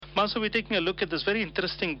Master, we're taking a look at this very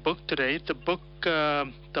interesting book today, the book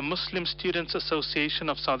The Muslim Students Association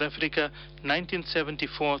of South Africa,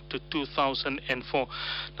 1974 to 2004.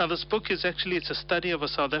 Now, this book is actually, it's a study of a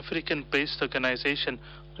South African-based organization.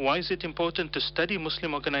 Why is it important to study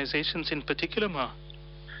Muslim organizations in particular, Ma?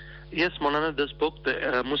 Yes, Maulana, this book,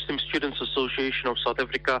 the Muslim Students Association of South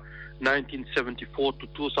Africa, 1974 to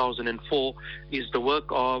 2004, is the work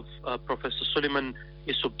of Professor Suleiman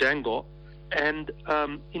Yusuf Dango. And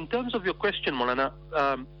in terms of your question, Maulana,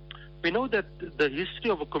 we know that the history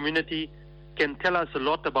of a community can tell us a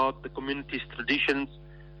lot about the community's traditions,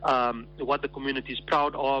 what the community is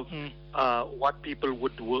proud of, what people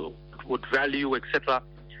would value, etc.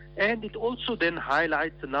 And it also then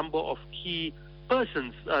highlights a number of key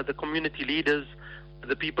persons, the community leaders,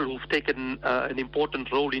 the people who've taken an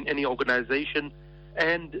important role in any organization,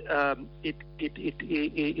 and it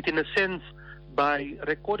in a sense, by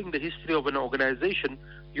recording the history of an organization,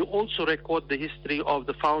 you also record the history of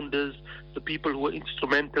the founders, the people who were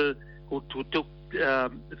instrumental, who took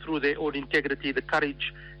through their own integrity, the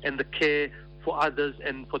courage and the care for others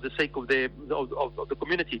and for the sake of the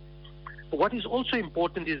community. What is also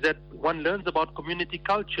important is that one learns about community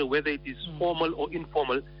culture, whether it is formal or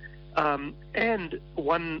informal, and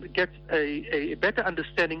one gets a better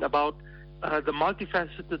understanding about the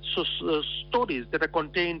multifaceted stories that are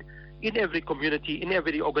contained in every community, in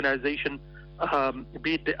every organization,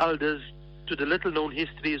 be it the elders to the little-known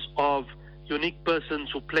histories of unique persons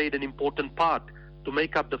who played an important part to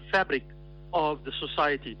make up the fabric of the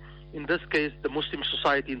society, in this case, the Muslim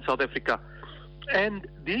society in South Africa. And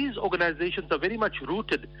these organizations are very much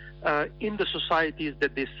rooted in the societies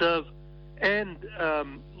that they serve and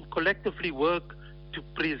collectively work to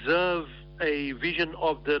preserve a vision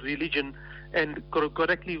of the religion and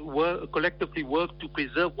collectively work to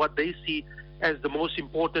preserve what they see as the most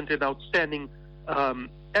important and outstanding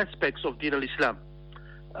aspects of Deen al-Islam.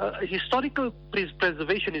 Historical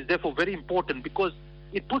preservation is therefore very important because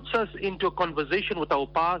it puts us into a conversation with our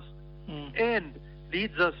past and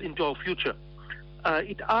leads us into our future.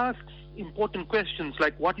 It asks important questions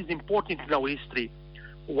like what is important in our history,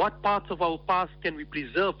 what parts of our past can we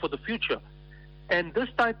preserve for the future, and this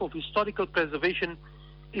type of historical preservation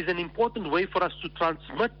is an important way for us to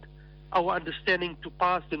transmit our understanding to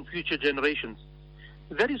past and future generations.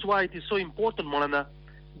 That is why it is so important, Maulana,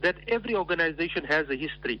 that every organization has a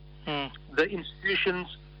history. The institutions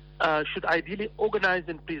should ideally organize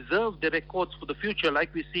and preserve their records for the future,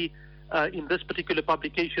 like we see in this particular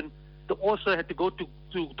publication. The author had to go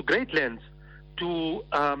to great lengths to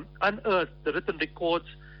unearth the written records,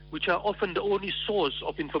 which are often the only source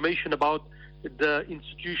of information about the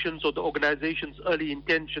institutions or the organization's early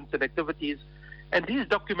intentions and activities. And these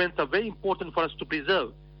documents are very important for us to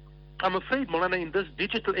preserve. I'm afraid, Maulana, in this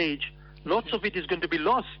digital age, lots of it is going to be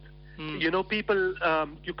lost. You know, people,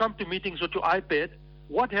 you come to meetings with your iPad,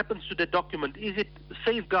 what happens to the document? Is it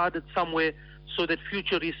safeguarded somewhere so that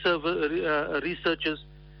future researchers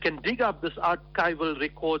can dig up this archival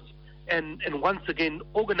records and once again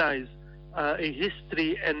organize a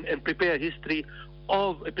history and prepare a history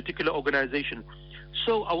of a particular organization?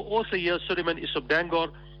 So our author here, Suleiman Yusuf Dango,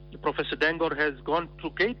 Professor Dango, has gone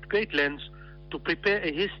through great lengths to prepare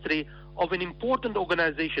a history of an important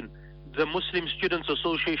organization, the Muslim Students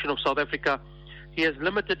Association of South Africa. He has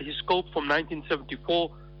limited his scope from 1974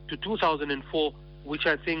 to 2004, which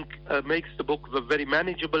I think makes the book very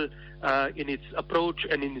manageable in its approach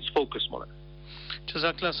and in its focus, Maulana.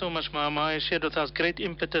 Jazakallah so much, Mama. You shared with us great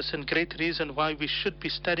impetus and great reason why we should be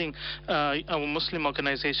studying our Muslim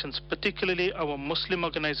organizations, particularly our Muslim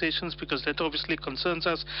organizations, because that obviously concerns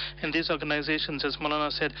us. And these organizations, as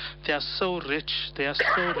Maulana said, they are so rich. They are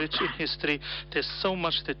so rich in history. There's so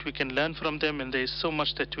much that we can learn from them, and there's so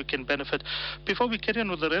much that we can benefit. Before we carry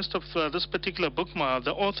on with the rest of this particular book, Ma,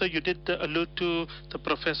 the author, you did allude to the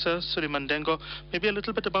Professor Suleiman Dango. Maybe a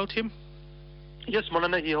little bit about him? Yes,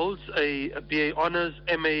 Maulana, he holds a BA Honours,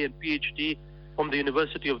 MA and PhD from the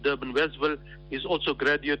University of Durban Westville. He's also a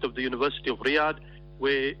graduate of the University of Riyadh,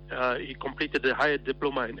 where he completed a higher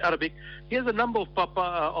diploma in Arabic. He has a number of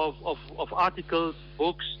articles,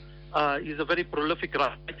 books. He's a very prolific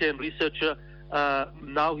writer and researcher.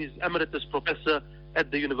 Now he's emeritus professor at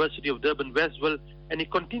the University of Durban Westville, and he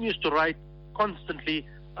continues to write constantly.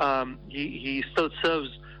 He still serves.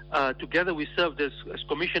 Together we served as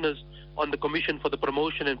commissioners on the Commission for the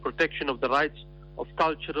Promotion and Protection of the Rights of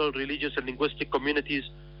Cultural, Religious and Linguistic Communities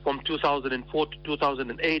from 2004 to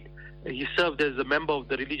 2008. He served as a member of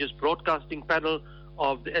the Religious Broadcasting Panel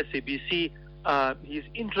of the SABC. His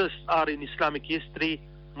interests are in Islamic history,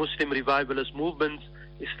 Muslim revivalist movements,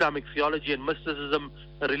 Islamic theology and mysticism,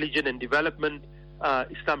 religion and development,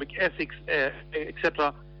 Islamic ethics,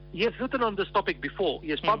 etc. He has written on this topic before. He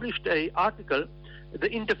has published an article, The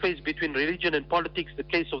Interface Between Religion and Politics, the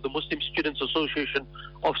Case of the Muslim Students Association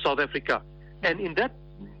of South Africa. And in that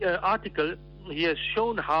article, he has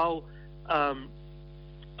shown how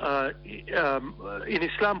in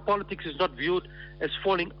Islam, politics is not viewed as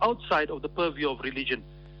falling outside of the purview of religion.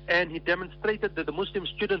 And he demonstrated that the Muslim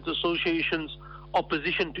Students Association's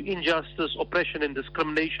opposition to injustice, oppression, and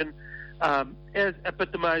discrimination, as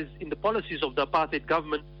epitomized in the policies of the apartheid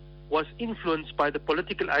government, was influenced by the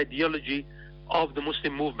political ideology of the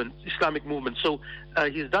Muslim movement, Islamic movement. So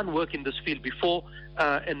he's done work in this field before,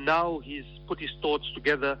 and now he's put his thoughts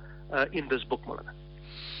together in this book, Maulana.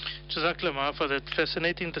 Jazakallah for that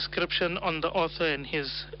fascinating description on the author and his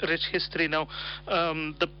rich history. Now,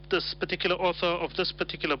 this particular author of this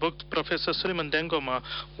particular book, Professor Suleiman Dango,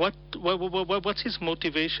 what's his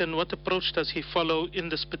motivation? What approach does he follow in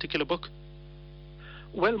this particular book?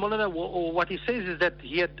 Well, Maulana, what he says is that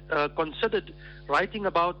he had considered writing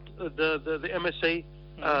about the MSA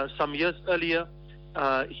some years earlier.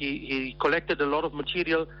 He collected a lot of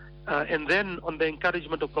material, and then on the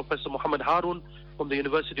encouragement of Professor Muhammad Harun from the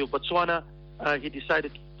University of Botswana, he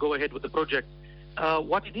decided to go ahead with the project.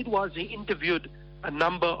 What he did was he interviewed a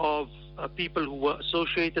number of people who were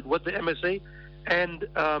associated with the MSA, and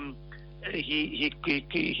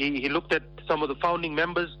he looked at some of the founding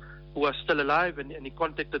members who are still alive, and he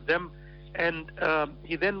contacted them, and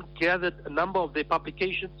he then gathered a number of their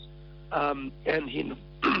publications, and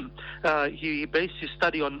he based his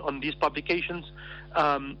study on these publications,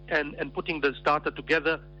 and putting this data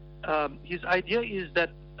together. His idea is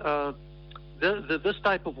that this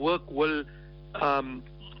type of work will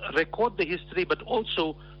record the history, but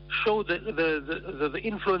also show the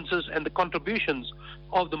influences and the contributions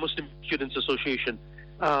of the Muslim Students Association.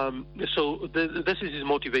 So this is his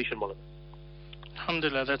motivation, Maulana.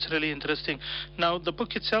 Alhamdulillah, that's really interesting. Now, the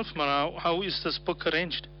book itself, Maulana, how is this book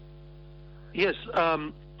arranged? Yes,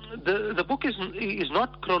 the book is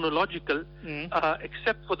not chronological,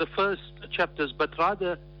 except for the first chapters, but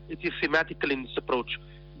rather it is thematical in its approach.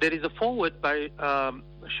 There is a foreword by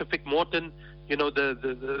Shafiq Morton, you know, the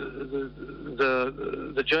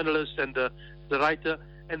journalist and the writer,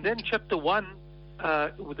 and then chapter 1,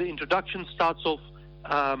 with the introduction, starts off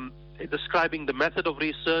describing the method of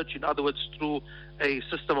research, in other words, through a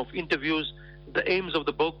system of interviews, the aims of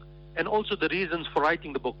the book, and also the reasons for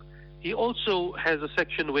writing the book. He also has a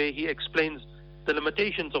section where he explains the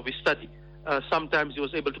limitations of his study. Sometimes he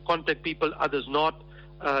was able to contact people, others not.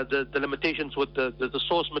 The limitations with the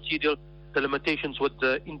source material, the limitations with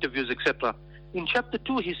the interviews, etc. In chapter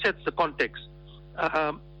 2, he sets the context.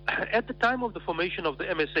 At the time of the formation of the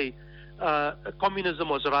MSA, communism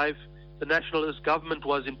was arrived. The nationalist government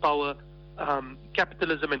was in power.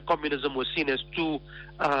 Capitalism and communism were seen as two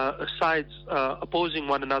sides opposing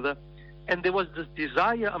one another. And there was this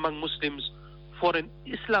desire among Muslims for an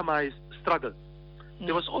Islamized struggle.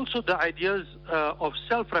 There was also the ideas of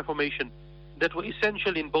self-reformation that were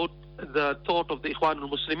essential in both the thought of the Ikhwan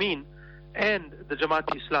al-Muslimin and the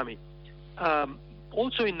Jamaat-e-Islami.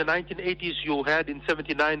 Also in the 1980s, you had in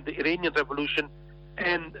 79 the Iranian Revolution,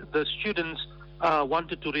 and the students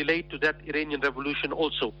wanted to relate to that Iranian Revolution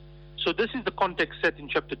also. So this is the context set in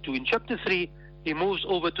chapter 2. In chapter 3, he moves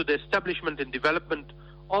over to the establishment and development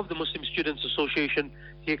of the Muslim Students Association.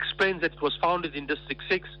 He explains that it was founded in District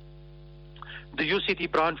 6. The UCT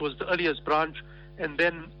branch was the earliest branch, and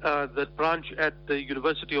then the branch at the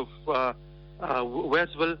University of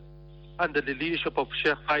Westville under the leadership of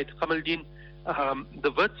Sheikh Faid Kamaldeen.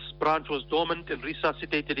 The WITS branch was dormant and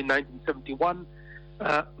resuscitated in 1971.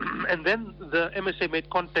 And then the MSA made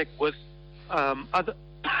contact with other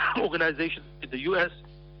organizations in the U.S.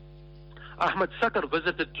 Ahmad Sakar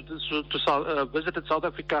visited visited South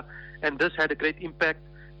Africa, and this had a great impact.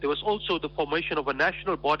 There was also the formation of a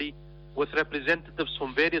national body with representatives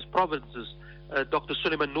from various provinces. Dr.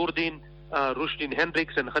 Suleiman Noordin, Rushdin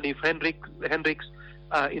Hendricks, and Hanif Hendricks.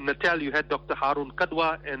 In Natal, you had Dr. Harun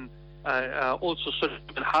Kadwa, and also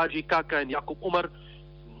Suleiman Haji Kaka and Yaqub Umar.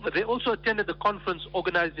 They also attended the conference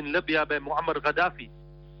organized in Libya by Muammar Gaddafi,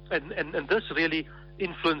 and this really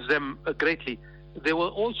influenced them greatly. There were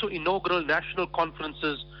also inaugural national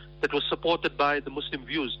conferences that were supported by the Muslim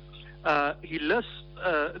views. He lists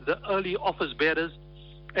the early office bearers,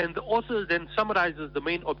 and the author then summarizes the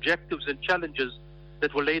main objectives and challenges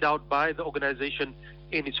that were laid out by the organization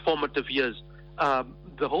in its formative years.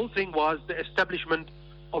 The whole thing was the establishment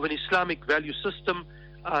of an Islamic value system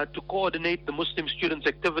to coordinate the Muslim students'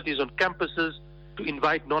 activities on campuses, to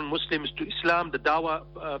invite non-Muslims to Islam, the Dawah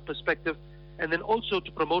perspective, and then also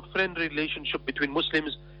to promote friendly relationship between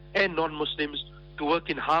Muslims and non-Muslims to work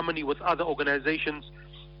in harmony with other organizations.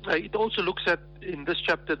 It also looks at, in this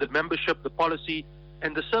chapter, the membership, the policy,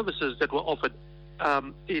 and the services that were offered.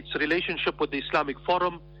 Its relationship with the Islamic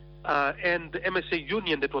Forum and the MSA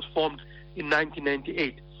Union that was formed in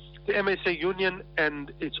 1998. The MSA Union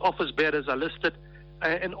and its office bearers are listed,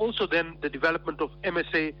 and also then the development of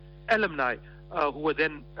MSA alumni, who were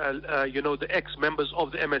then, the ex-members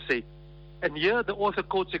of the MSA. And here the author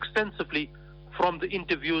quotes extensively from the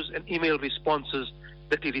interviews and email responses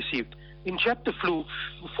that he received. In chapter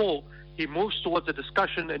 4, he moves towards a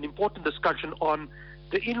discussion, an important discussion on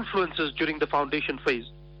the influences during the foundation phase.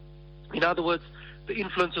 In other words, the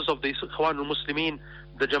influences of the Ikhwan al-Muslimin,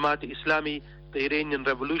 the Jamaat-e-Islami, the Iranian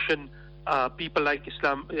Revolution, people like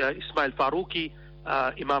Ismail Farouqi,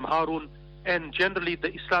 Imam Harun, and generally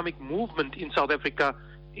the Islamic movement in South Africa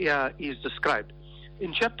is described.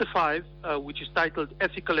 In chapter 5, which is titled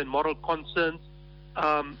Ethical and Moral Concerns,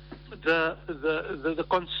 the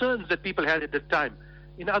concerns that people had at the time,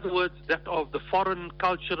 in other words, that of the foreign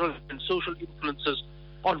cultural and social influences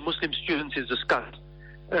on Muslim students, is discussed.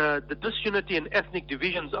 The disunity and ethnic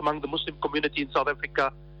divisions among the Muslim community in South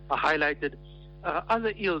Africa are highlighted.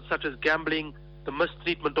 Other ills such as gambling, the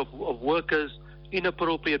mistreatment of workers,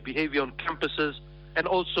 inappropriate behavior on campuses, and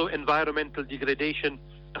also environmental degradation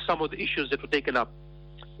are some of the issues that were taken up.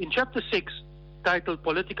 In chapter 6, titled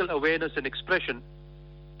Political Awareness and Expression,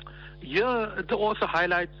 here the author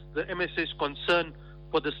highlights the MSA's concern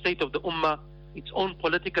for the state of the Ummah, its own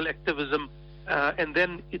political activism, and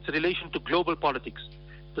then its relation to global politics.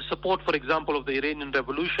 The support, for example, of the Iranian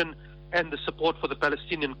Revolution, and the support for the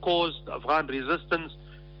Palestinian cause, the Afghan resistance,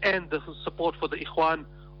 and the support for the Ikhwan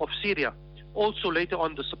of Syria. Also later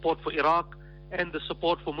on, the support for Iraq and the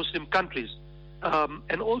support for Muslim countries,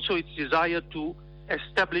 and also its desire to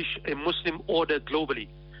establish a Muslim order globally.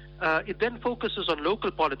 It then focuses on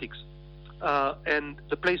local politics and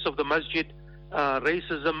the place of the masjid,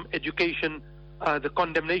 racism, education, the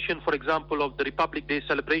condemnation, for example, of the Republic Day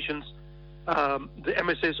celebrations, the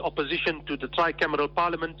MSA's opposition to the tricameral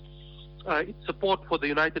parliament, its support for the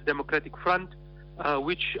United Democratic Front,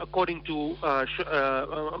 which, according to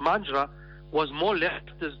Manjra, was more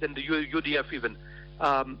leftist than the UDF even.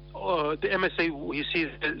 The MSA, we see,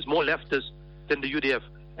 is more leftist than the UDF.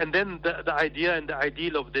 And then the idea and the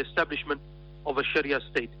ideal of the establishment of a Sharia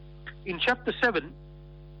state. In chapter 7,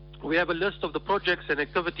 we have a list of the projects and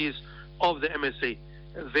activities of the MSA.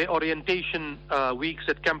 The orientation weeks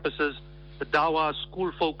at campuses, the Dawah,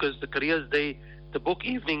 school focus, the Careers Day, the book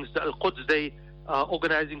evenings, the Al-Quds Day,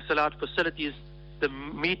 organizing Salat facilities, the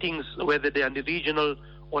meetings, whether they are regional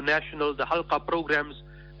or national, the Halqa programs,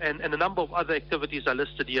 and a number of other activities are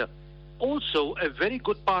listed here. Also, a very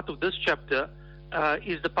good part of this chapter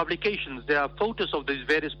is the publications. There are photos of these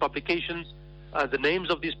various publications, the names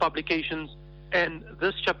of these publications, and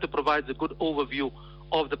this chapter provides a good overview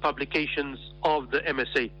of the publications of the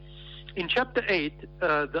MSA. In chapter 8,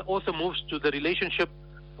 the author moves to the relationship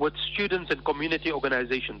with students and community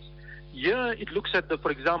organizations. Here it looks at,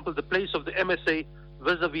 for example, the place of the MSA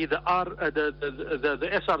vis-a-vis the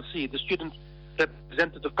SRC, the Student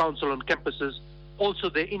Representative Council on campuses, also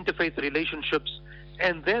their interfaith relationships,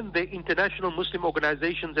 and then the international Muslim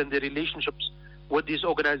organizations and their relationships with these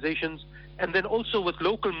organizations, and then also with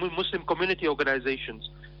local Muslim community organizations,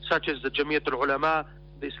 such as the Jamiat al-Ulama,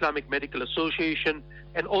 the Islamic Medical Association,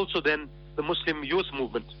 and also then the Muslim Youth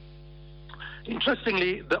Movement.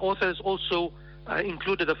 Interestingly, the author has also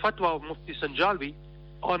included a fatwa of Mufti Sanjalvi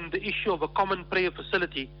on the issue of a common prayer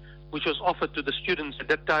facility, which was offered to the students at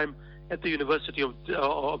that time at the University of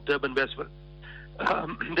Durban Westville.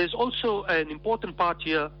 There's also an important part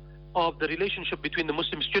here of the relationship between the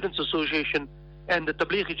Muslim Students Association and the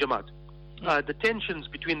Tablighi Jamaat. The tensions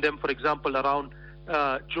between them, for example, around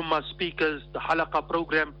Jummah speakers, the Halaqa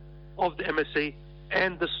program of the MSA,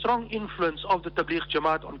 and the strong influence of the Tabligh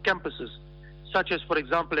Jamaat on campuses, such as, for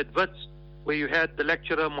example, at WITS, where you had the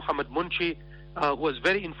lecturer Muhammad Munshi, who was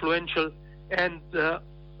very influential, and the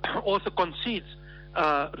author concedes,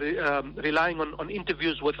 relying on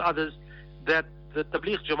interviews with others, that the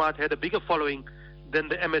Tabligh Jamaat had a bigger following than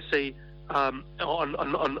the MSA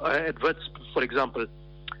at WITS, for example.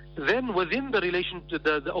 Then within the relation to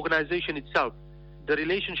the organization itself, the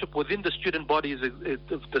relationship within the student body is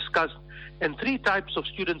discussed, and three types of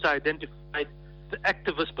students are identified: the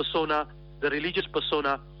activist persona, the religious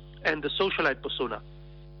persona, and the socialite persona.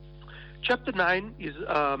 Chapter 9 is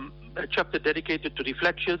a chapter dedicated to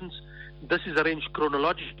reflections. This is arranged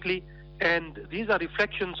chronologically, and these are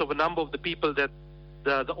reflections of a number of the people that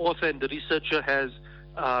the author and the researcher has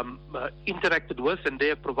interacted with, and they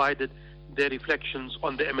have provided their reflections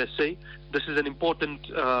on the MSA. This is an important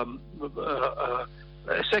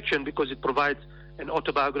section because it provides an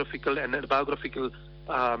autobiographical and a biographical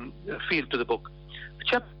feel to the book.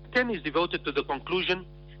 Chapter 10 is devoted to the conclusion.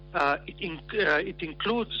 It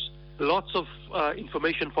includes lots of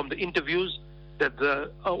information from the interviews that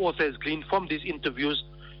the author has gleaned from these interviews,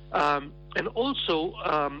 and also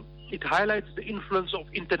it highlights the influence of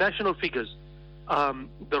international figures,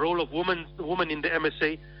 the role of women in the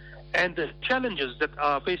MSA, and the challenges that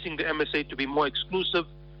are facing the MSA to be more exclusive,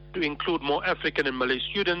 to include more African and Malay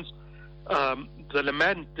students, the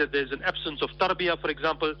lament that there's an absence of tarbiyah, for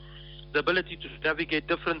example, the ability to navigate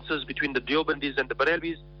differences between the Deobandis and the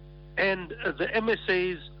Barelvis, and the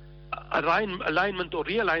MSA's alignment or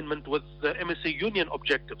realignment with the MSA Union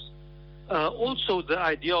objectives. Also, the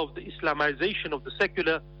idea of the Islamization of the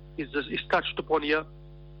secular is touched upon here,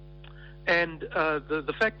 and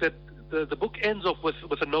the fact that the book ends off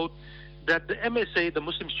with a note that the MSA, the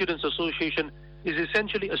Muslim Students Association, is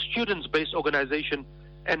essentially a students-based organization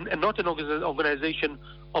and not an organization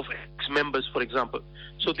of ex-members, for example.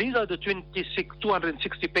 So these are the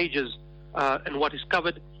 260 pages and what is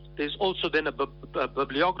covered. There's also then a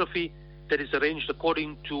bibliography that is arranged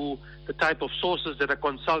according to the type of sources that are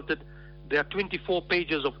consulted. There are 24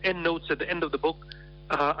 pages of endnotes at the end of the book.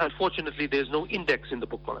 Unfortunately, there's no index in the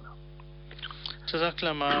book, Maulana.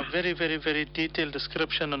 Jazakallah, very, very, very detailed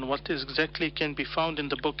description on what exactly can be found in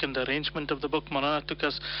the book and the arrangement of the book. Maulana took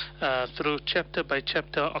us through chapter by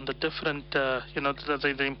chapter on the different,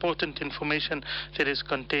 the important information that is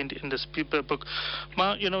contained in this book.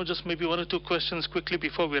 Just maybe one or two questions quickly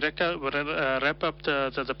before we wrap up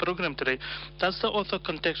the program today. Does the author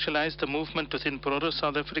contextualize the movement within broader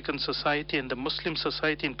South African society and the Muslim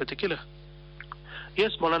society in particular?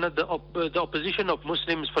 Yes, Maulana, the opposition of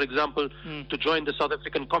Muslims, for example, to join the South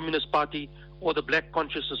African Communist Party or the Black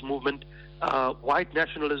Consciousness Movement, white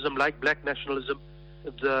nationalism, like black nationalism,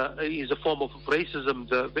 is a form of racism,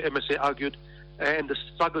 the MSA argued, and the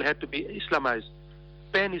struggle had to be Islamized.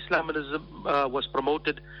 Pan-Islamism was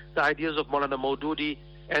promoted, the ideas of Maulana Maududi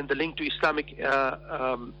and the link to Islamic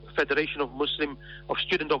Federation of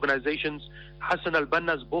Student Organizations. Hassan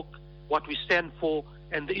al-Banna's book, What We Stand For,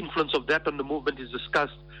 and the influence of that on the movement is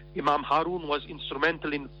discussed. Imam Harun was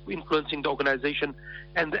instrumental in influencing the organization,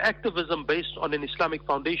 and the activism based on an Islamic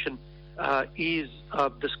foundation is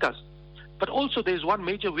discussed. But also there is one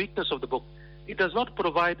major weakness of the book. It does not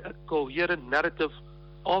provide a coherent narrative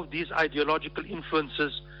of these ideological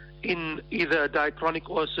influences in either a diachronic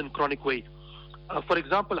or a synchronic way. For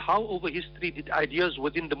example, how over history did ideas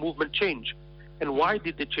within the movement change, and why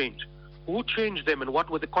did they change? Who changed them, and what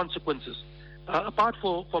were the consequences? Apart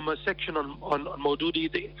from a section on Maududi,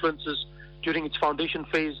 the influences during its foundation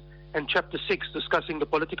phase, and chapter 6 discussing the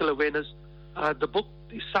political awareness, the book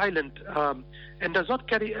is silent and does not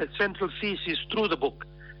carry a central thesis through the book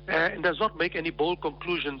and does not make any bold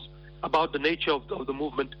conclusions about the nature of the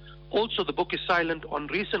movement. Also, the book is silent on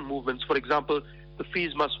recent movements. For example, the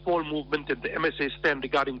Fees Must Fall movement and the MSA stand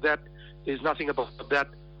regarding that. There's nothing about that.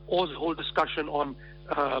 Or the whole discussion on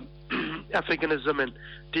Africanism and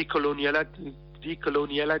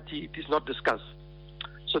decoloniality, it is not discussed.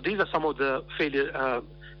 So these are some of the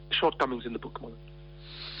shortcomings in the book.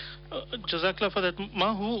 Jazakallah for that.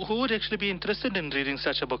 Who would actually be interested in reading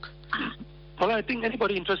such a book? Well, I think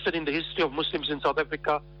anybody interested in the history of Muslims in South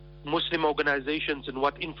Africa, Muslim organizations and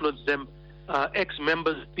what influenced them,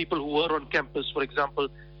 ex-members, people who were on campus, for example,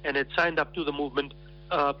 and had signed up to the movement,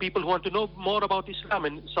 people who want to know more about Islam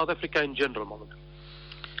and South Africa in general, Mohammed.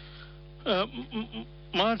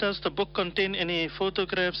 Does the book contain any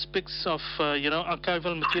photographs, pics of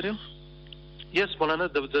archival material? Yes, Maulana,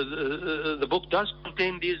 the book does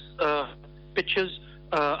contain these pictures.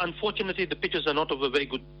 Unfortunately, the pictures are not of a very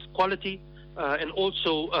good quality, and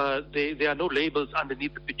also there are no labels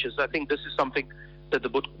underneath the pictures. I think this is something that the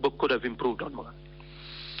book could have improved on, Maulana.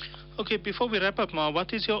 Okay, before we wrap up,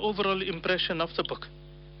 what is your overall impression of the book?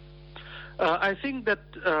 I think that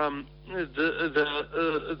the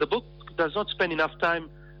book does not spend enough time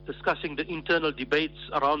discussing the internal debates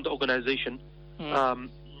around the organization,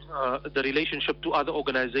 the relationship to other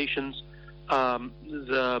organizations. I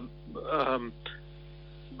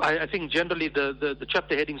think generally the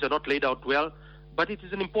chapter headings are not laid out well, but it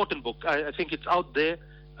is an important book. I think it's out there.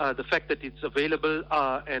 The fact that it's available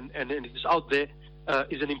and it is out there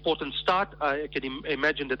is an important start. I can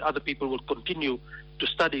imagine that other people will continue to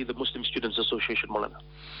study the Muslim Students Association, Maulana.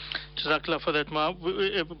 Jazakallah for that,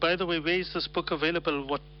 By the way, where is this book available?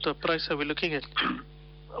 What price are we looking at?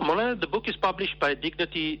 Maulana, the book is published by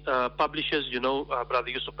Dignity Publishers, Brother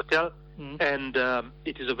Yusuf Patel, and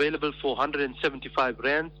it is available for 175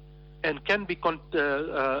 rands. and can be,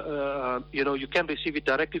 you can receive it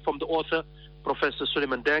directly from the author, Professor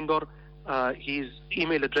Suleiman Dangor. His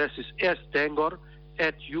email address is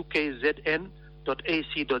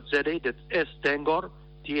sdangor@ukzn.ac.za. That's sdangor, Dangor,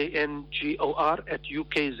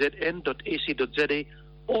 @ukzn.ac.za.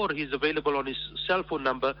 Or he's available on his cell phone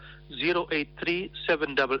number 083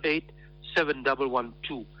 788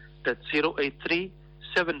 7112. That's 083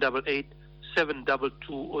 788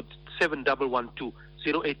 7112.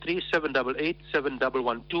 083 788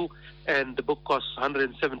 7112. And the book costs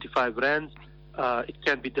 175 rands. It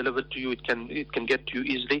can be delivered to you. It can get to you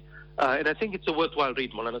easily. And I think it's a worthwhile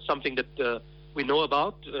read, Maulana. Something that we know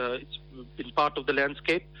about. It's been part of the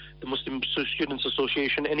landscape. The Muslim Students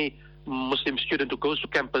Association, any Muslim student who goes to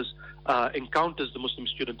campus encounters the Muslim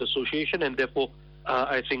Student Association, and therefore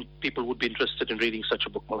I think people would be interested in reading such a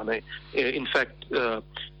book, Maulana. In fact,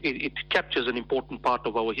 it captures an important part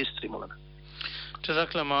of our history, Maulana.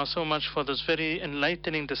 Jazakallah so much for this very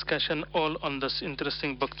enlightening discussion, all on this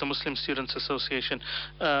interesting book, the Muslim Students Association.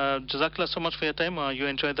 Jazakallah so much for your time. You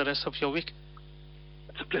enjoy the rest of your week.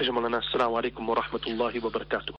 It's a pleasure, Maulana. Assalamu alaikum wa rahmatullahi wa barakatuh.